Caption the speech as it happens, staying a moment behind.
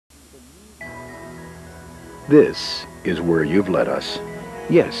This is where you've led us.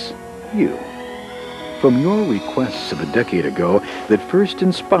 Yes, you. From your requests of a decade ago that first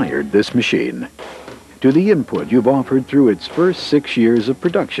inspired this machine, to the input you've offered through its first 6 years of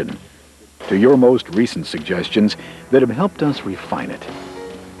production, to your most recent suggestions that have helped us refine it.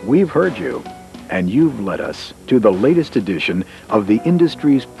 We've heard you, and you've led us to the latest edition of the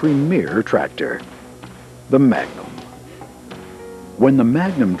industry's premier tractor, the Magnum. When the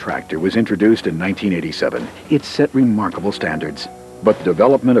Magnum tractor was introduced in 1987, it set remarkable standards. But the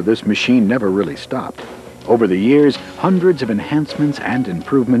development of this machine never really stopped. Over the years, hundreds of enhancements and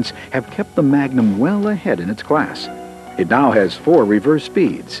improvements have kept the Magnum well ahead in its class. It now has 4 reverse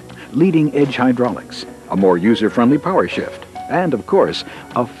speeds, leading-edge hydraulics, a more user-friendly power shift, and, of course,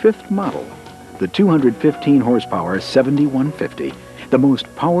 a 5th model, the 215 horsepower 7150, the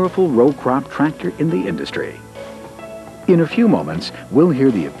most powerful row crop tractor in the industry. In a few moments, we'll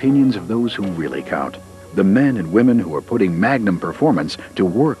hear the opinions of those who really count, the men and women who are putting Magnum performance to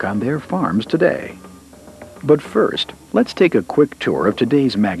work on their farms today. But first, let's take a quick tour of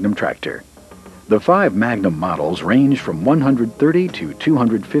today's Magnum tractor. The 5 Magnum models range from 130 to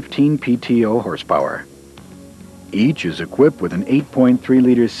 215 PTO horsepower. Each is equipped with an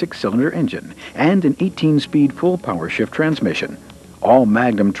 8.3-liter 6-cylinder engine and an 18-speed full power shift transmission. All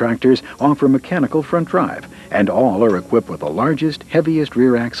Magnum tractors offer mechanical front drive, and all are equipped with the largest, heaviest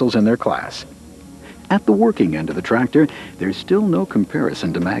rear axles in their class. At the working end of the tractor, there's still no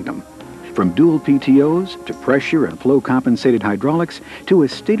comparison to Magnum. From dual PTOs to pressure and flow compensated hydraulics to a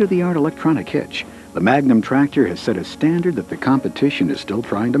state-of-the-art electronic hitch, the Magnum tractor has set a standard that the competition is still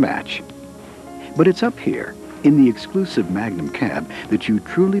trying to match. But it's up here, in the exclusive Magnum cab, that you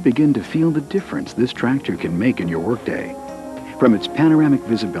truly begin to feel the difference this tractor can make in your workday. From its panoramic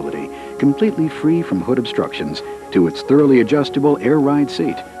visibility, completely free from hood obstructions, to its thoroughly adjustable air ride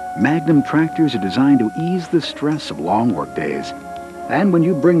seat, Magnum tractors are designed to ease the stress of long workdays. And when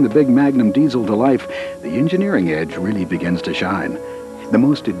you bring the big Magnum diesel to life, the engineering edge really begins to shine. The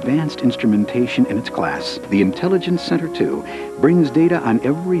most advanced instrumentation in its class, the Intelligence Center 2, brings data on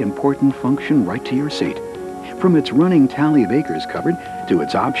every important function right to your seat. From its running tally of acres covered, to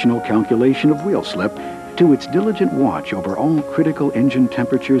its optional calculation of wheel slip, to its diligent watch over all critical engine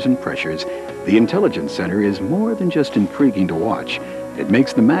temperatures and pressures, the Intelligence Center is more than just intriguing to watch. It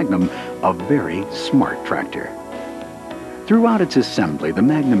makes the Magnum a very smart tractor. Throughout its assembly, the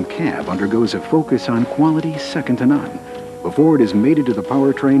Magnum cab undergoes a focus on quality second to none. Before it is mated to the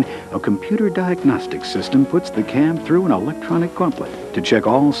powertrain, a computer diagnostic system puts the cab through an electronic gauntlet to check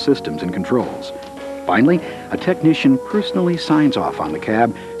all systems and controls. Finally, a technician personally signs off on the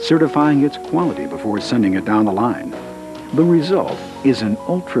cab, certifying its quality before sending it down the line. The result is an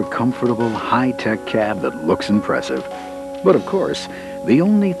ultra-comfortable, high-tech cab that looks impressive. But of course, the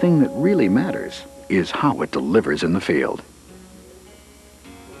only thing that really matters is how it delivers in the field.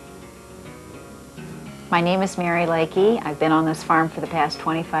 My name is Mary Lakey. I've been on this farm for the past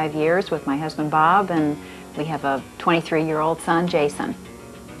 25 years with my husband Bob, and we have a 23-year-old son, Jason.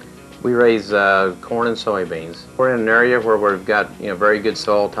 We raise corn and soybeans. We're in an area where we've got very good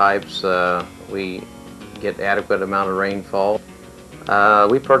soil types. We get adequate amount of rainfall.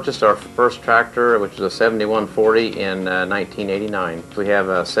 We purchased our first tractor, which was a 7140, in 1989. We have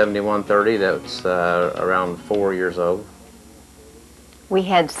a 7130 that's around 4 years old. We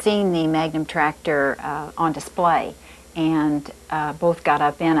had seen the Magnum tractor on display, and both got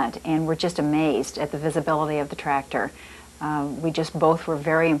up in it, and we're just amazed at the visibility of the tractor. We just both were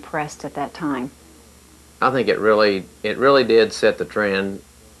very impressed at that time. I think it really did set the trend,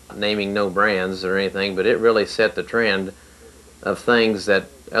 naming no brands or anything, but it really set the trend of things that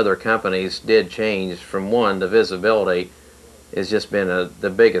other companies did change. From one, the visibility has just been the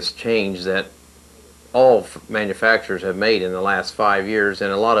biggest change that all manufacturers have made in the last 5 years,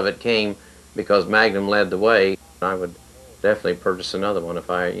 and a lot of it came because Magnum led the way. I would definitely purchase another one if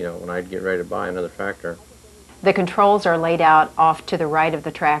when I'd get ready to buy another tractor. The controls are laid out off to the right of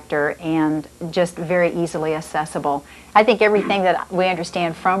the tractor and just very easily accessible. I think everything that we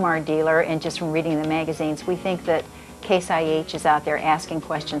understand from our dealer and just from reading the magazines, we think that Case IH is out there asking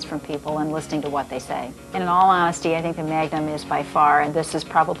questions from people and listening to what they say. And in all honesty, I think the Magnum is by far, and this is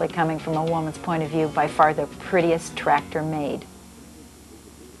probably coming from a woman's point of view, by far the prettiest tractor made.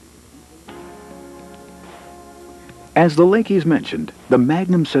 As the Lakeys mentioned, the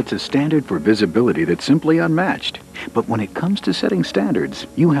Magnum sets a standard for visibility that's simply unmatched. But when it comes to setting standards,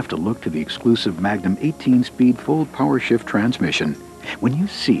 you have to look to the exclusive Magnum 18-speed full power shift transmission. When you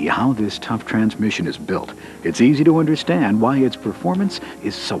see how this tough transmission is built, it's easy to understand why its performance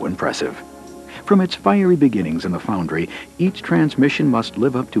is so impressive. From its fiery beginnings in the foundry, each transmission must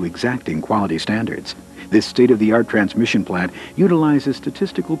live up to exacting quality standards. This state-of-the-art transmission plant utilizes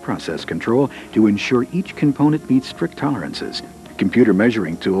statistical process control to ensure each component meets strict tolerances. Computer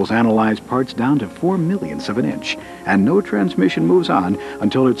measuring tools analyze parts down to 4/millionths of an inch, and no transmission moves on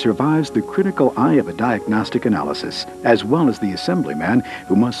until it survives the critical eye of a diagnostic analysis, as well as the assemblyman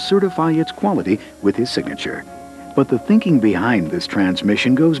who must certify its quality with his signature. But the thinking behind this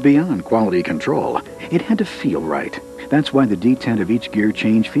transmission goes beyond quality control. It had to feel right. That's why the detent of each gear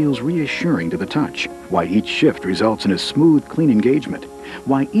change feels reassuring to the touch, why each shift results in a smooth, clean engagement,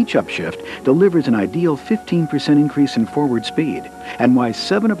 why each upshift delivers an ideal 15% increase in forward speed, and why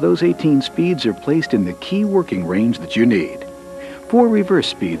 7 of those 18 speeds are placed in the key working range that you need. 4 reverse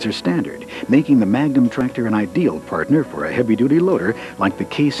speeds are standard, making the Magnum tractor an ideal partner for a heavy-duty loader like the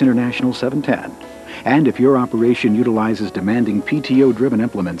Case International 710. And if your operation utilizes demanding PTO-driven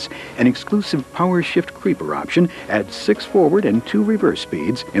implements, an exclusive power shift creeper option adds 6 forward and 2 reverse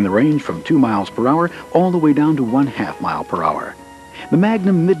speeds in the range from 2 miles per hour all the way down to 1/2 mile per hour. The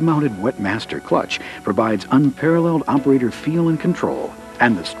Magnum mid-mounted Wetmaster clutch provides unparalleled operator feel and control,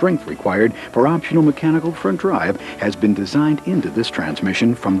 and the strength required for optional mechanical front drive has been designed into this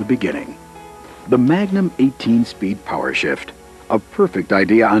transmission from the beginning. The Magnum 18-speed power shift, a perfect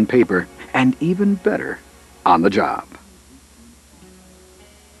idea on paper, and even better on the job.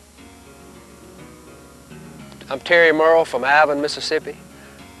 I'm Terry Merle from Alvin, Mississippi.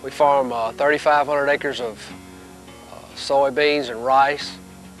 We farm 3,500 acres of soybeans and rice,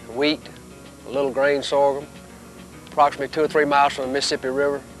 and wheat, a little grain sorghum, approximately 2 or 3 miles from the Mississippi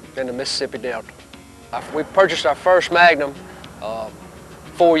River in the Mississippi Delta. We purchased our first Magnum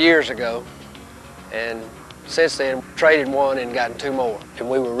 4 years ago, and since then traded one and gotten 2 more. And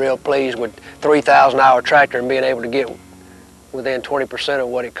we were real pleased with 3,000-hour tractor and being able to get within 20% of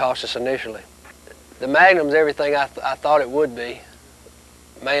what it cost us initially. The Magnum's everything I thought it would be,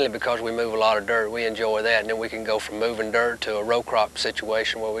 mainly because we move a lot of dirt. We enjoy that, and then we can go from moving dirt to a row crop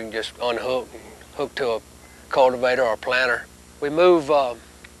situation where we can just unhook and hook to a cultivator or a planter. We move a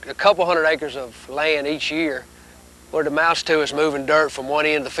couple hundred acres of land each year. What it amounts to is moving dirt from one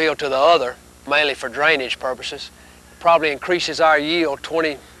end of the field to the other, mainly for drainage purposes. Probably increases our yield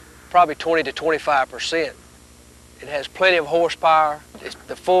probably 20 to 25%. It has plenty of horsepower.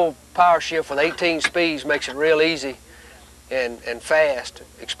 The full power shift with 18 speeds makes it real easy and fast,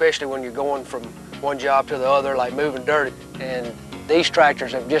 especially when you're going from one job to the other, like moving dirt. And these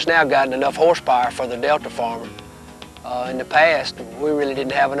tractors have just now gotten enough horsepower for the Delta farmer. In the past, we really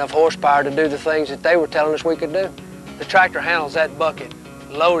didn't have enough horsepower to do the things that they were telling us we could do. The tractor handles that bucket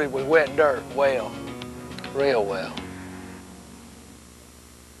loaded with wet dirt well, real well.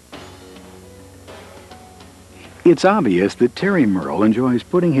 It's obvious that Terry Merle enjoys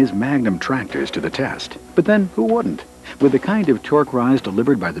putting his Magnum tractors to the test. But then, who wouldn't? With the kind of torque rise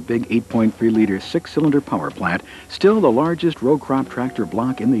delivered by the big 8.3-liter 6-cylinder power plant, still the largest row crop tractor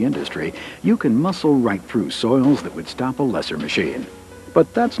block in the industry, you can muscle right through soils that would stop a lesser machine.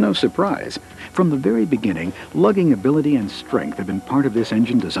 But that's no surprise. From the very beginning, lugging ability and strength have been part of this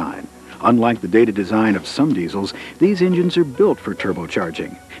engine design. Unlike the dated design of some diesels, these engines are built for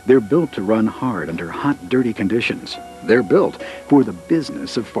turbocharging. They're built to run hard under hot, dirty conditions. They're built for the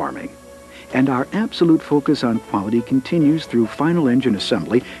business of farming. And our absolute focus on quality continues through final engine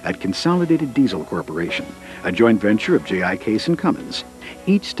assembly at Consolidated Diesel Corporation, a joint venture of J.I. Case and Cummins.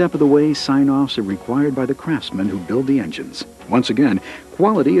 Each step of the way, sign-offs are required by the craftsmen who build the engines. Once again,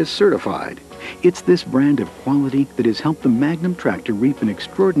 quality is certified. It's this brand of quality that has helped the Magnum tractor reap an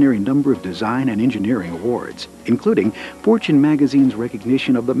extraordinary number of design and engineering awards, including Fortune magazine's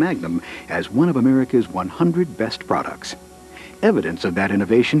recognition of the Magnum as one of America's 100 best products. Evidence of that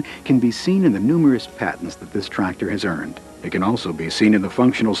innovation can be seen in the numerous patents that this tractor has earned. It can also be seen in the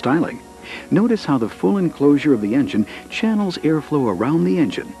functional styling. Notice how the full enclosure of the engine channels airflow around the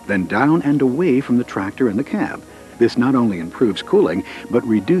engine, then down and away from the tractor and the cab. This not only improves cooling, but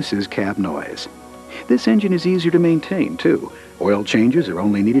reduces cab noise. This engine is easier to maintain, too. Oil changes are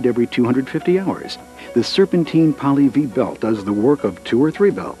only needed every 250 hours. The serpentine poly V belt does the work of 2 or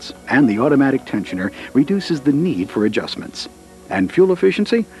 3 belts, and the automatic tensioner reduces the need for adjustments. And fuel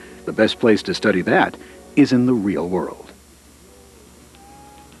efficiency? The best place to study that is in the real world.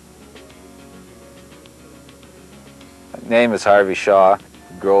 My name is Harvey Shaw.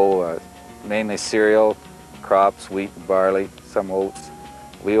 We grow mainly cereal, crops, wheat and barley, some oats.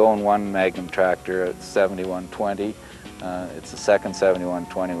 We own one Magnum tractor at 7120. It's the second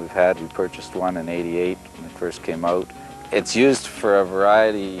 7120 we've had. We purchased one in '88 when it first came out. It's used for a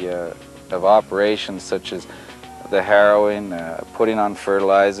variety of operations such as the harrowing, putting on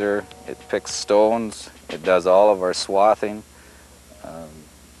fertilizer. It picks stones. It does all of our swathing.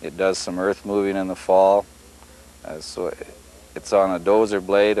 It does some earth moving in the fall. So it's on a dozer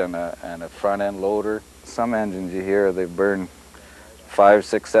blade and a front end loader. Some engines you hear, they burn 5,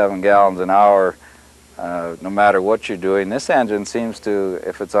 6, 7 gallons an hour no matter what you're doing. This engine seems to,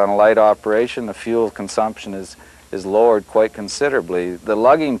 if it's on a light operation, the fuel consumption is lowered quite considerably. The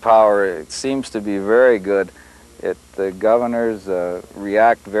lugging power, it seems to be very good. The governors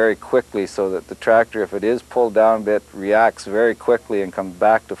react very quickly so that the tractor, if it is pulled down a bit, reacts very quickly and comes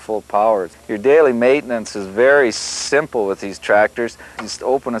back to full power. Your daily maintenance is very simple with these tractors. You just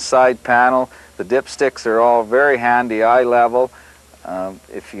open a side panel. The dipsticks are all very handy, eye level.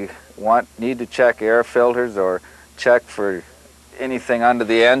 If you need to check air filters or check for anything under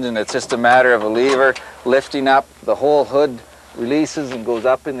the engine, it's just a matter of a lever lifting up. The whole hood releases and goes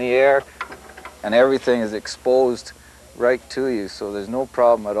up in the air, and everything is exposed right to you, so there's no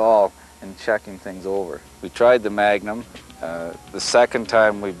problem at all in checking things over. We tried the Magnum. The second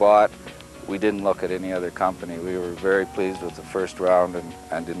time we bought, we didn't look at any other company. We were very pleased with the first round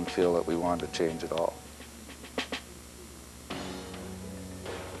and didn't feel that we wanted to change at all.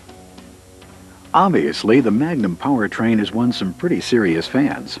 Obviously, the Magnum powertrain has won some pretty serious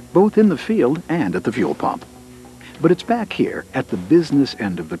fans, both in the field and at the fuel pump. But it's back here, at the business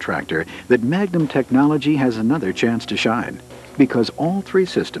end of the tractor, that Magnum technology has another chance to shine. Because all three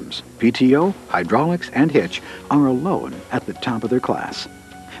systems, PTO, hydraulics, and hitch, are alone at the top of their class.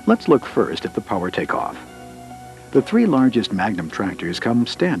 Let's look first at the power takeoff. The three largest Magnum tractors come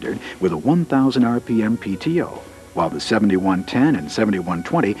standard with a 1,000 RPM PTO, while the 7110 and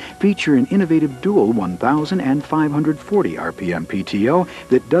 7120 feature an innovative dual 1,000 and 540 RPM PTO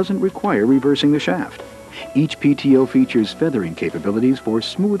that doesn't require reversing the shaft. Each PTO features feathering capabilities for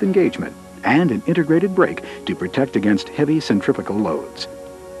smooth engagement and an integrated brake to protect against heavy centrifugal loads.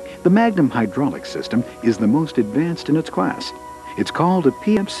 The Magnum hydraulic system is the most advanced in its class. It's called a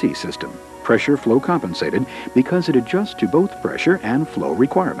PFC system, pressure flow compensated, because it adjusts to both pressure and flow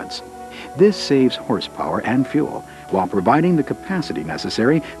requirements. This saves horsepower and fuel while providing the capacity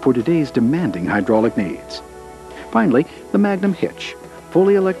necessary for today's demanding hydraulic needs. Finally, the Magnum hitch,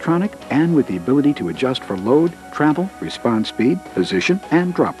 fully electronic and with the ability to adjust for load, travel, response speed, position,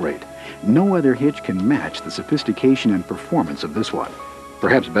 and drop rate. No other hitch can match the sophistication and performance of this one.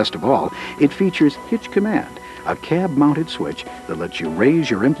 Perhaps best of all, it features Hitch Command, a cab-mounted switch that lets you raise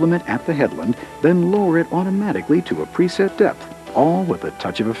your implement at the headland, then lower it automatically to a preset depth, all with a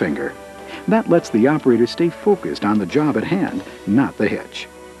touch of a finger. That lets the operator stay focused on the job at hand, not the hitch.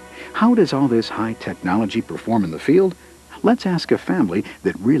 How does all this high technology perform in the field? Let's ask a family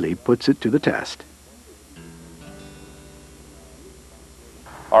that really puts it to the test.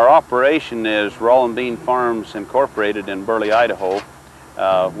 Our operation is Roll & Bean Farms Incorporated in Burley, Idaho.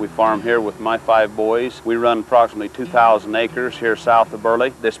 We farm here with my 5 boys. We run approximately 2,000 acres here south of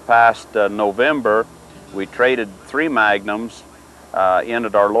Burley. This past November, we traded 3 Magnums in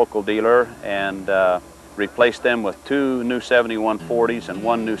at our local dealer and replaced them with 2 new 7140s and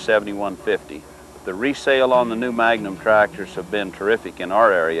 1 new 7150. The resale on the new Magnum tractors have been terrific in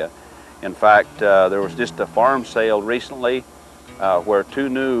our area. In fact, there was just a farm sale recently where 2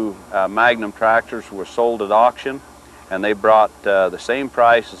 new Magnum tractors were sold at auction, and they brought the same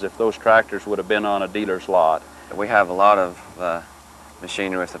price as if those tractors would have been on a dealer's lot. We have a lot of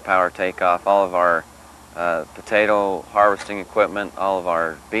machinery with the power takeoff, all of our potato harvesting equipment, all of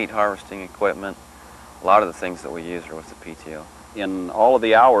our beet harvesting equipment. A lot of the things that we use are with the PTO. In all of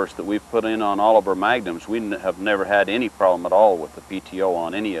the hours that we've put in on all of our Magnums, we have never had any problem at all with the PTO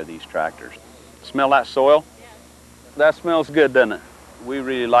on any of these tractors. Smell that soil? That smells good, doesn't it? We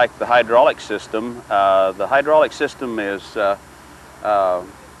really like the hydraulic system. The hydraulic system is got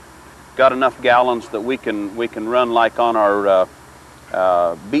enough gallons that we can run, like on our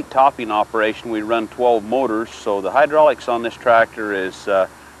beet topping operation. We run 12 motors, so the hydraulics on this tractor is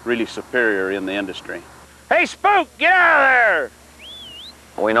really superior in the industry. Hey, Spook, get out of there!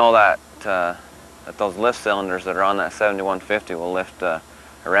 We know that that those lift cylinders that are on that 7150 will lift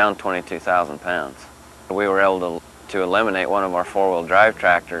around 22,000 pounds. We were able to eliminate one of our 4-wheel drive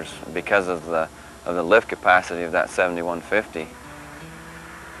tractors because of the lift capacity of that 7150.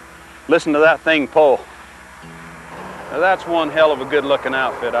 Listen to that thing pull. Now that's one hell of a good looking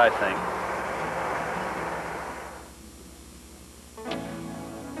outfit, I think.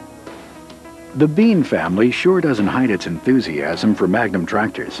 The Bean family sure doesn't hide its enthusiasm for Magnum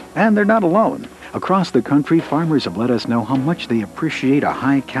tractors, and they're not alone. Across the country, farmers have let us know how much they appreciate a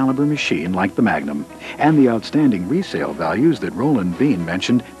high-caliber machine like the Magnum, and the outstanding resale values that Roland Bean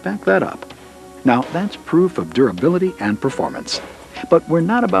mentioned back that up. Now, that's proof of durability and performance. But we're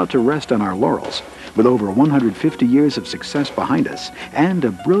not about to rest on our laurels. With over 150 years of success behind us and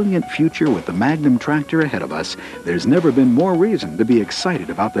a brilliant future with the Magnum tractor ahead of us, there's never been more reason to be excited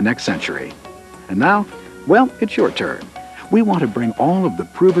about the next century. And now, well, it's your turn. We want to bring all of the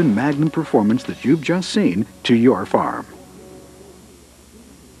proven Magnum performance that you've just seen to your farm.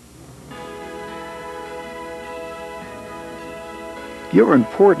 You're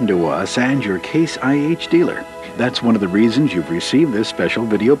important to us and your Case IH dealer. That's one of the reasons you've received this special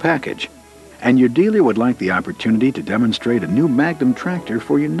video package. And your dealer would like the opportunity to demonstrate a new Magnum tractor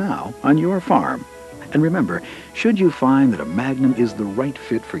for you now on your farm. And remember, should you find that a Magnum is the right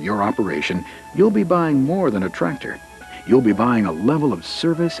fit for your operation, you'll be buying more than a tractor. You'll be buying a level of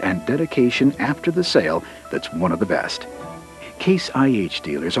service and dedication after the sale that's one of the best. Case IH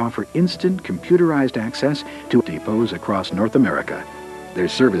dealers offer instant computerized access to depots across North America. Their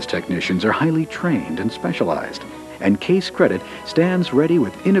service technicians are highly trained and specialized, and Case Credit stands ready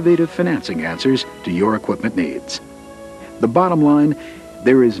with innovative financing answers to your equipment needs. The bottom line,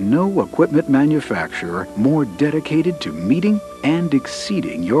 there is no equipment manufacturer more dedicated to meeting and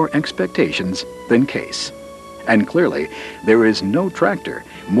exceeding your expectations than Case. And clearly, there is no tractor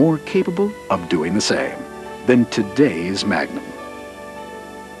more capable of doing the same than today's Magnum.